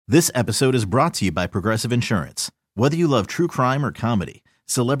This episode is brought to you by Progressive Insurance. Whether you love true crime or comedy,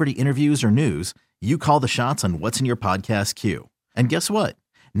 celebrity interviews or news, you call the shots on what's in your podcast queue. And guess what?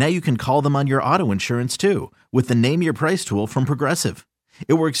 Now you can call them on your auto insurance too with the Name Your Price tool from Progressive.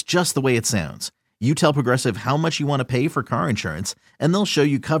 It works just the way it sounds. You tell Progressive how much you want to pay for car insurance, and they'll show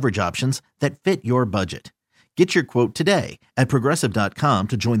you coverage options that fit your budget. Get your quote today at Progressive.com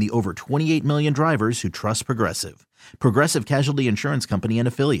to join the over 28 million drivers who trust Progressive. Progressive Casualty Insurance Company and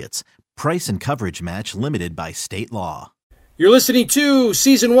Affiliates. Price and coverage match limited by state law. You're listening to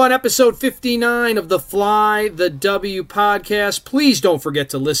Season 1, Episode 59 of the Fly the W podcast. Please don't forget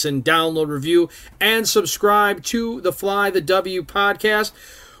to listen, download, review, and subscribe to the Fly the W podcast.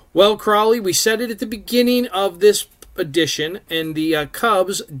 Well, Crawley, we said it at the beginning of this edition, and the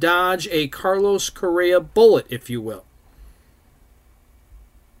Cubs dodge a Carlos Correa bullet, if you will.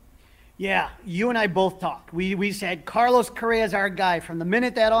 Yeah, you and I both talked. We said Carlos Correa is our guy from the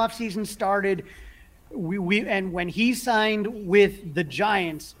minute that offseason started. And when he signed with the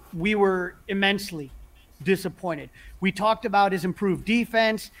Giants, we were immensely disappointed. We talked about his improved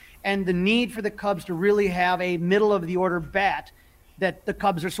defense and the need for the Cubs to really have a middle-of-the-order bat that the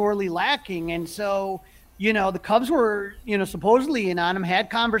Cubs are sorely lacking. And so, the Cubs were, supposedly in on him, had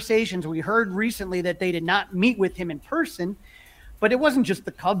conversations. We heard recently that they did not meet with him in person, but it wasn't just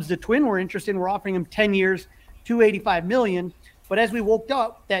the Cubs. The Twins were interested. We're offering him 10 years, $285 million. But as we woke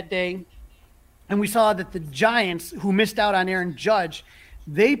up that day and we saw that the Giants, who missed out on Aaron Judge,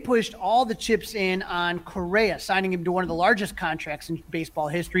 they pushed all the chips in on Correa, signing him to one of the largest contracts in baseball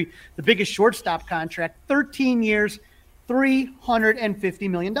history, the biggest shortstop contract, 13 years, $350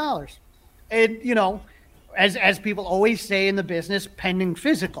 million. And, as people always say in the business, pending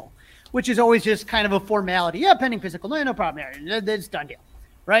physical, which is always just kind of a formality. Yeah, pending physical. No problem. It's done deal,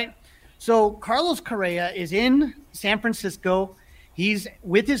 right? So Carlos Correa is in San Francisco. He's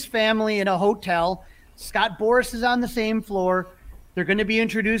with his family in a hotel. Scott Boras is on the same floor. They're going to be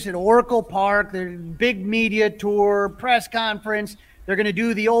introduced at Oracle Park. There's big media tour, press conference. They're going to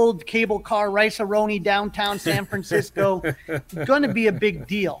do the old cable car Rice-A-Roni downtown San Francisco. It's going to be a big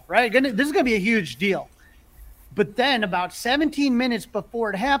deal, right? This is going to be a huge deal. But then about 17 minutes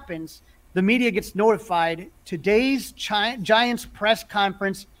before it happens, the media gets notified today's Giants press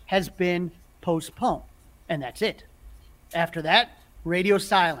conference has been postponed. And that's it. After that, radio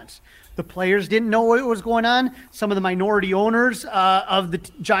silence. The players didn't know what was going on. Some of the minority owners of the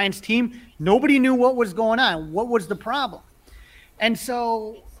Giants team, nobody knew what was going on. What was the problem? And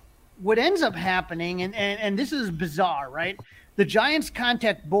so what ends up happening, and this is bizarre, right? The Giants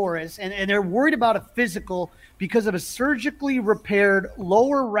contact Boras, and they're worried about a physical because of a surgically repaired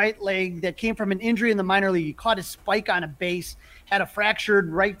lower right leg that came from an injury in the minor league. He caught a spike on a base, had a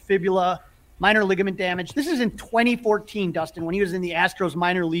fractured right fibula, minor ligament damage. This is in 2014, Dustin, when he was in the Astros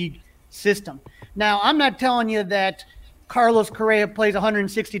minor league system. Now, I'm not telling you that Carlos Correa plays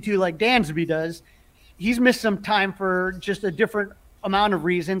 162 like Dansby does. He's missed some time for just a different amount of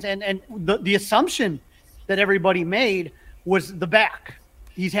reasons. And the assumption that everybody made was the back.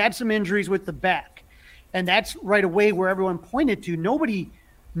 He's had some injuries with the back. And that's right away where everyone pointed to.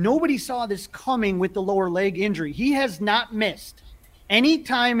 Nobody saw this coming with the lower leg injury. He has not missed any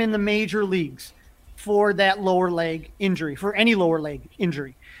time in the major leagues for that lower leg injury, for any lower leg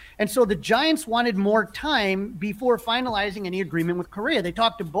injury. And so the Giants wanted more time before finalizing any agreement with Correa. They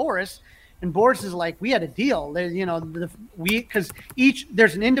talked to Boras, and Boras is like, we had a deal. Because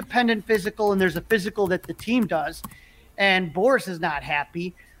there's an independent physical and there's a physical that the team does, and Boras is not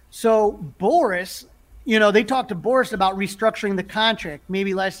happy. So Boras, they talked to Boras about restructuring the contract,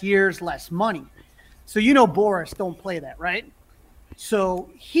 maybe less years, less money. So Boras don't play that, right?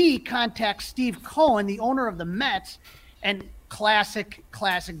 So he contacts Steve Cohen, the owner of the Mets, and classic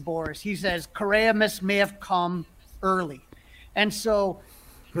Boras. He says Correa may have come early. And so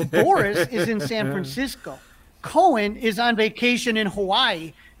Boras is in San Francisco. Cohen is on vacation in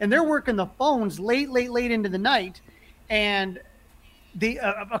Hawaii, and they're working the phones late into the night. And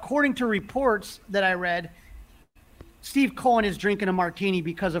according to reports that I read, Steve Cohen is drinking a martini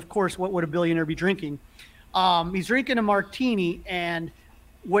because, of course, what would a billionaire be drinking? He's drinking a martini, and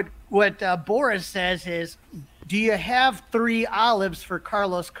what Boras says is, do you have 3 olives for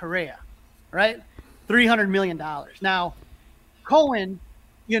Carlos Correa, right? $300 million. Now, Cohen,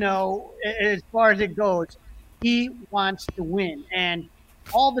 as far as it goes, he wants to win. And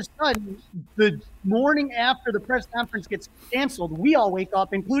all of a sudden, the morning after the press conference gets canceled, we all wake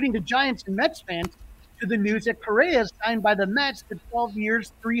up, including the Giants and Mets fans, to the news that Correa is signed by the Mets to 12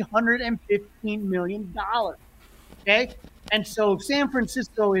 years, $315 million. Okay? And so San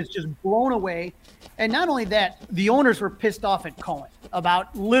Francisco is just blown away. And not only that, the owners were pissed off at Cohen.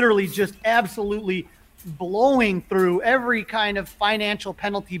 about literally just absolutely blowing through every kind of financial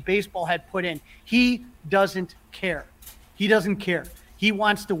penalty baseball had put in. He doesn't care. He doesn't care. He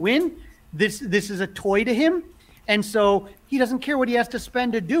wants to win. This is a toy to him. And so he doesn't care what he has to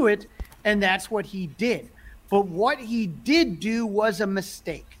spend to do it. And that's what he did. But what he did do was a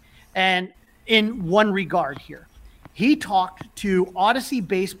mistake. And in one regard here, he talked to Odyssey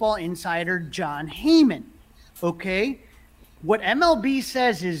Baseball insider Jon Heyman. Okay? What MLB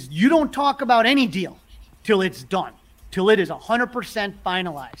says is you don't talk about any deal till it's done, till it is 100%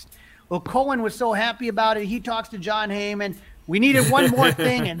 finalized. Well, Cohen was so happy about it. He talks to Jon Heyman. We needed one more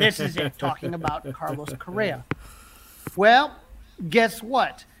thing, and this is it, talking about Carlos Correa. Well, guess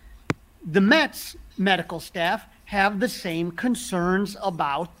what? The Mets medical staff have the same concerns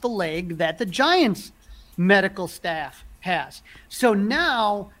about the leg that the Giants medical staff has. So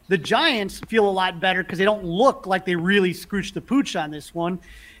now the Giants feel a lot better because they don't look like they really scrooched the pooch on this one.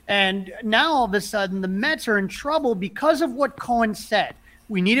 And now all of a sudden the Mets are in trouble because of what Cohen said.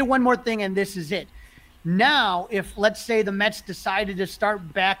 We needed one more thing, and this is it. Now, if let's say the Mets decided to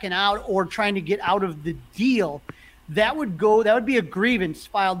start backing out or trying to get out of the deal, that would be a grievance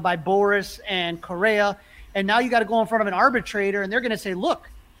filed by Boras and Correa. And now you got to go in front of an arbitrator, and they're going to say, look,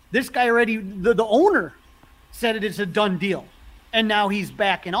 this guy already, the owner said it is a done deal, and now he's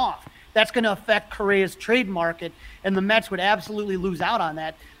backing off. That's going to affect Correa's trade market, and the Mets would absolutely lose out on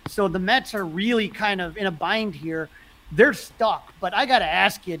that. So the Mets are really kind of in a bind here. They're stuck. But I got to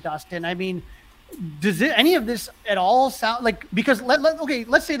ask you, Dustin, I mean, does any of this at all sound like, because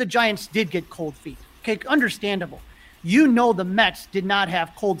let's say the Giants did get cold feet. Okay, understandable. You know the Mets did not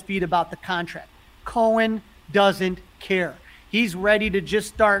have cold feet about the contract. Cohen doesn't care. He's ready to just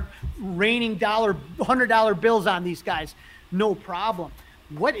start raining $100 bills on these guys. No problem.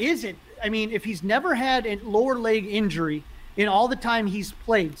 What is it? I mean, if he's never had a lower leg injury in all the time he's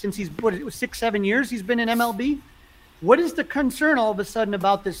played, since he's, 6-7 years he's been in MLB, what is the concern all of a sudden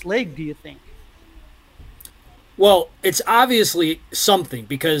about this leg, do you think? Well, it's obviously something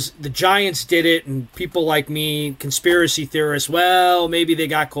because the Giants did it, and people like me, conspiracy theorists, well, maybe they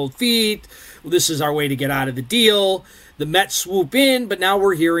got cold feet. Well, this is our way to get out of the deal. The Mets swoop in, but now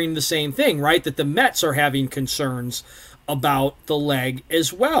we're hearing the same thing, right? That the Mets are having concerns about the leg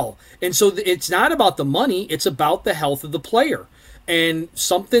as well. And so it's not about the money, it's about the health of the player. And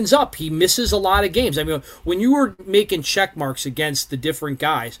something's up. He misses a lot of games. I mean, when you were making check marks against the different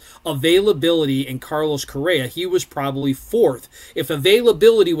guys, availability in Carlos Correa, he was probably fourth. If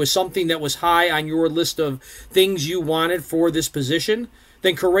availability was something that was high on your list of things you wanted for this position,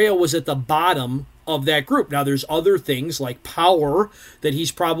 then Correa was at the bottom of that group. Now, there's other things like power that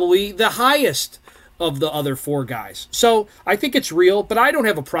he's probably the highest of the other four guys. So I think it's real, but I don't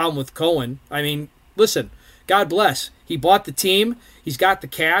have a problem with Cohen. I mean, listen, God bless. He bought the team. He's got the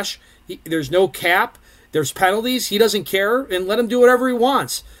cash. There's no cap. There's penalties. He doesn't care, and let him do whatever he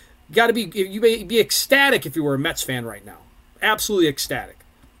wants. You may be ecstatic if you were a Mets fan right now. Absolutely ecstatic.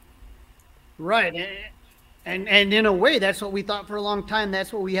 Right. And in a way, that's what we thought for a long time.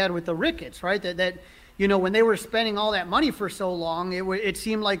 That's what we had with the Ricketts, right? That you know, when they were spending all that money for so long, it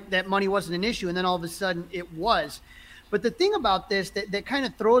seemed like that money wasn't an issue, and then all of a sudden it was. But the thing about this that kind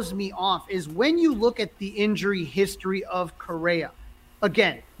of throws me off is when you look at the injury history of Correa.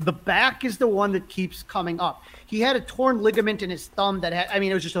 Again, the back is the one that keeps coming up. He had a torn ligament in his thumb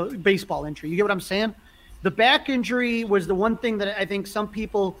it was just a baseball injury. You get what I'm saying? The back injury was the one thing that I think some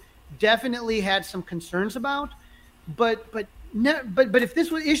people definitely had some concerns about. But if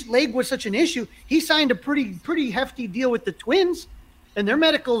this leg was such an issue, he signed a pretty hefty deal with the Twins. And their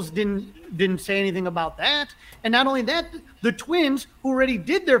medicals didn't say anything about that. And not only that, the Twins, who already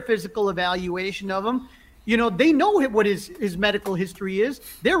did their physical evaluation of him, you know, they know what his medical history is.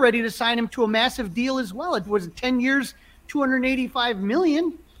 They're ready to sign him to a massive deal as well. It was 10 years, $285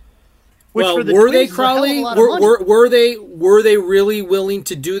 million. Well, were they, Crowley? Were they really willing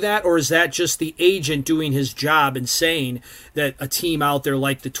to do that, or is that just the agent doing his job and saying that a team out there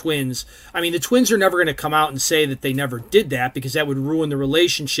like the Twins? I mean, the Twins are never going to come out and say that they never did that because that would ruin the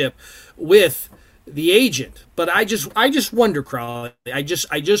relationship with the agent. But I just wonder, Crowley. I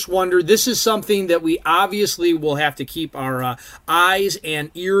just wonder. This is something that we obviously will have to keep our eyes and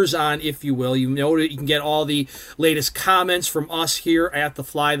ears on, if you will. You know that you can get all the latest comments from us here at the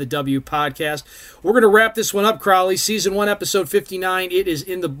Fly the W podcast. We're going to wrap this one up, Crowley. Season 1, episode 59. It is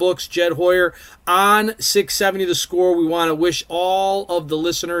in the books. Jed Hoyer on 670 The Score. We want to wish all of the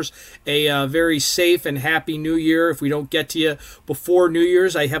listeners a very safe and happy New Year. If we don't get to you before New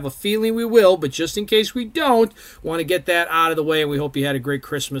Year's, I have a feeling we will, but just in case we don't, want to get that out of the way, and we hope you had a great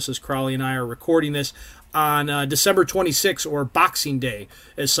Christmas as Crowley and I are recording this on December 26th, or Boxing Day,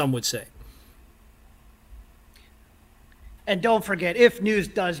 as some would say. And don't forget, if news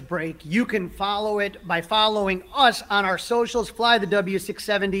does break, you can follow it by following us on our socials, Fly the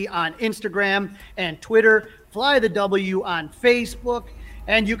W670 on Instagram and Twitter, Fly the W on Facebook,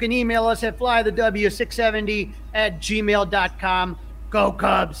 and you can email us at flythew670@gmail.com. Go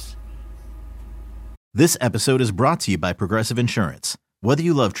Cubs! This episode is brought to you by Progressive Insurance. Whether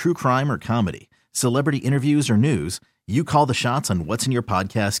you love true crime or comedy, celebrity interviews or news, you call the shots on what's in your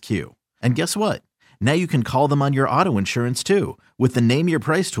podcast queue. And guess what? Now you can call them on your auto insurance too, with the Name Your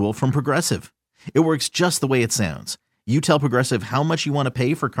Price tool from Progressive. It works just the way it sounds. You tell Progressive how much you want to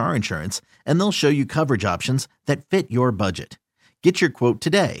pay for car insurance, and they'll show you coverage options that fit your budget. Get your quote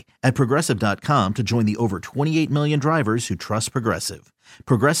today at Progressive.com to join the over 28 million drivers who trust Progressive.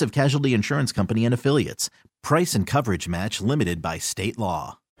 Progressive Casualty Insurance Company and Affiliates. Price and coverage match limited by state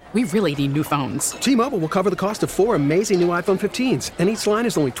law. We really need new phones. T-Mobile will cover the cost of 4 amazing new iPhone 15s, and each line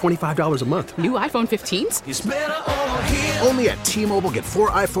is only $25 a month. New iPhone 15s? It's better over here. Only at T-Mobile, get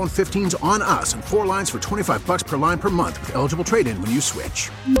 4 iPhone 15s on us and 4 lines for $25 per line per month with eligible trade-in when you switch.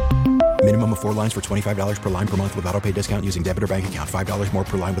 Minimum of 4 lines for $25 per line per month with autopay discount using debit or bank account. $5 more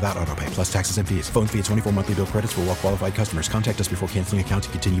per line without autopay, plus taxes and fees. Phone fee at 24 monthly bill credits for well-qualified customers. Contact us before canceling account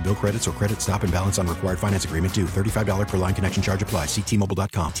to continue bill credits or credit stop and balance on required finance agreement due. $35 per line connection charge applies. See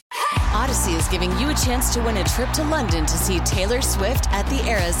T-Mobile.com. Odyssey is giving you a chance to win a trip to London to see Taylor Swift at the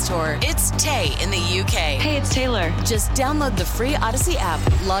Eras Tour. It's Tay in the UK. Hey, it's Taylor. Just download the free Odyssey app,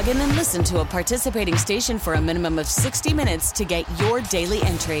 log in and listen to a participating station for a minimum of 60 minutes to get your daily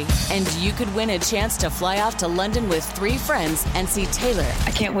entry. And you could win a chance to fly off to London with 3 friends and see Taylor.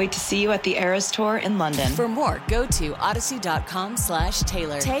 I can't wait to see you at the Eras Tour in London. For more, go to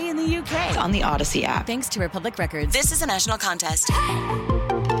odyssey.com/Taylor. Tay in the UK. On the Odyssey app. Thanks to Republic Records. This is a national contest.